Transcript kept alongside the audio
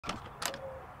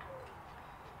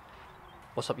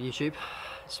What's up YouTube?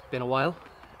 It's been a while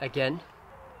again.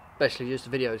 Basically just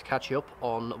a video to catch you up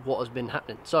on what has been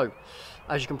happening. So,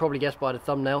 as you can probably guess by the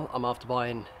thumbnail, I'm after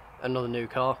buying another new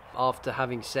car. After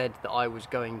having said that I was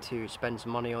going to spend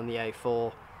some money on the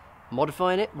A4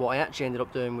 modifying it, what I actually ended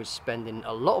up doing was spending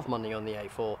a lot of money on the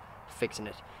A4 fixing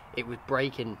it. It was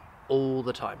breaking all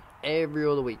the time. Every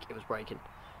other week it was breaking.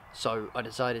 So I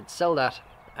decided to sell that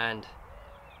and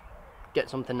get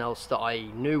something else that I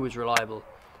knew was reliable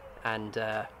and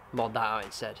mod that out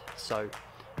instead. So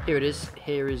here it is.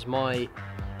 Here is my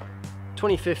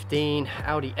 2015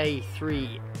 Audi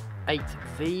A3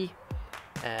 8V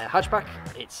hatchback.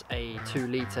 It's a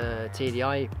 2-litre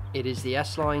TDI. It is the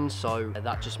S-Line, so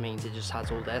that just means it just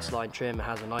has all the S-Line trim. It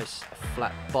has a nice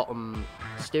flat bottom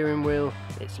steering wheel.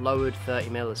 It's lowered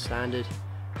 30mm as standard,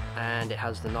 and it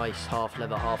has the nice half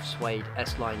leather, half suede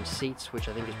S-Line seats, which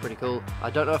I think is pretty cool. I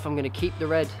don't know if I'm going to keep the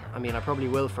red. I mean, I probably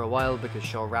will for a while because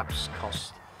sure, wraps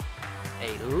cost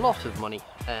a lot of money.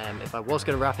 If I was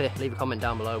going to wrap it, leave a comment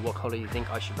down below what colour you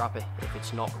think I should wrap it if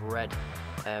it's not red.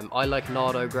 I like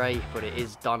Nardo grey, but it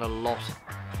is done a lot,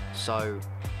 so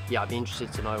yeah, I'd be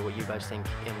interested to know what you guys think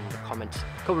in the comments.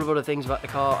 A couple of other things about the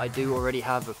car. I do already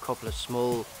have a couple of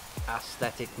small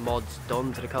aesthetic mods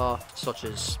done to the car, such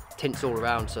as tints all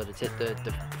around, so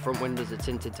the front windows are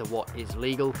tinted to what is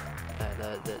legal,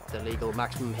 the legal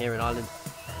maximum here in Ireland,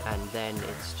 and then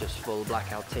it's just full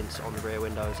blackout tints on the rear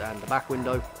windows and the back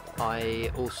window.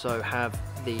 I also have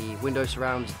the window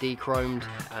surrounds de-chromed,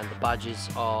 and the badges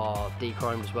are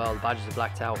de-chromed as well. The badges are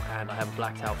blacked out, and I have a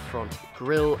blacked out front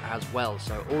grille as well.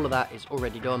 So all of that is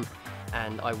already done,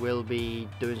 and I will be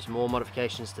doing some more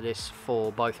modifications to this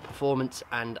for both performance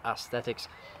and aesthetics.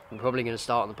 I'm probably going to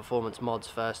start on the performance mods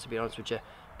first, to be honest with you,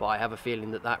 but I have a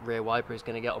feeling that that rear wiper is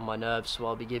going to get on my nerves, so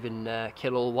I'll be giving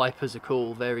Kill All Wipers a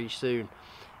call very soon.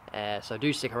 So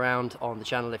do stick around on the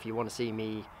channel if you want to see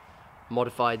me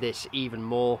modify this even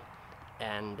more.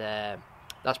 And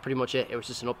that's pretty much it. It was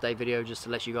just an update video just to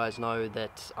let you guys know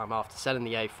that I'm after selling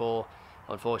the A4.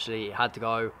 Unfortunately it had to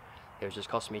go. It was just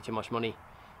costing me too much money,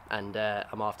 and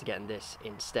I'm after getting this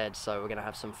instead. So we're gonna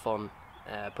have some fun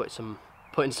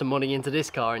putting some money into this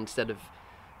car instead of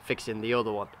fixing the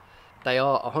other one. They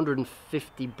are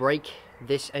 150 brake,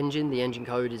 this engine. The engine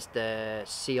code is the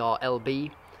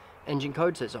CRLB engine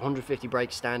code, so it's 150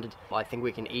 brake standard. I think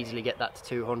we can easily get that to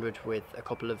 200 with a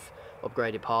couple of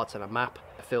upgraded parts and a map.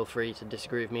 Feel free to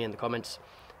disagree with me in the comments.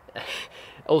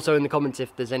 Also in the comments,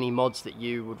 if there's any mods that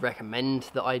you would recommend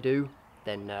that I do,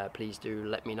 then please do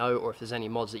let me know, or if there's any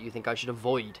mods that you think I should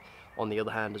avoid on the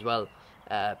other hand as well,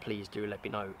 please do let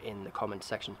me know in the comment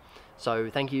section.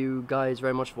 So thank you guys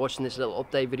very much for watching this little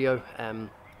update video.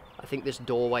 I think this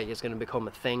doorway is going to become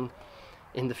a thing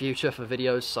in the future for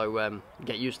videos, so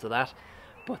get used to that.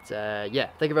 But yeah,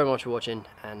 thank you very much for watching,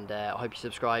 and I hope you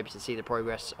subscribe to see the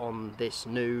progress on this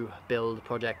new build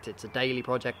project. It's a daily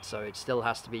project, so it still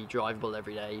has to be drivable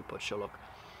every day, but sure, look,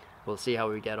 we'll see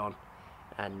how we get on,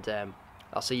 and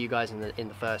I'll see you guys in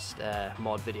the first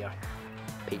mod video.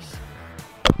 Peace.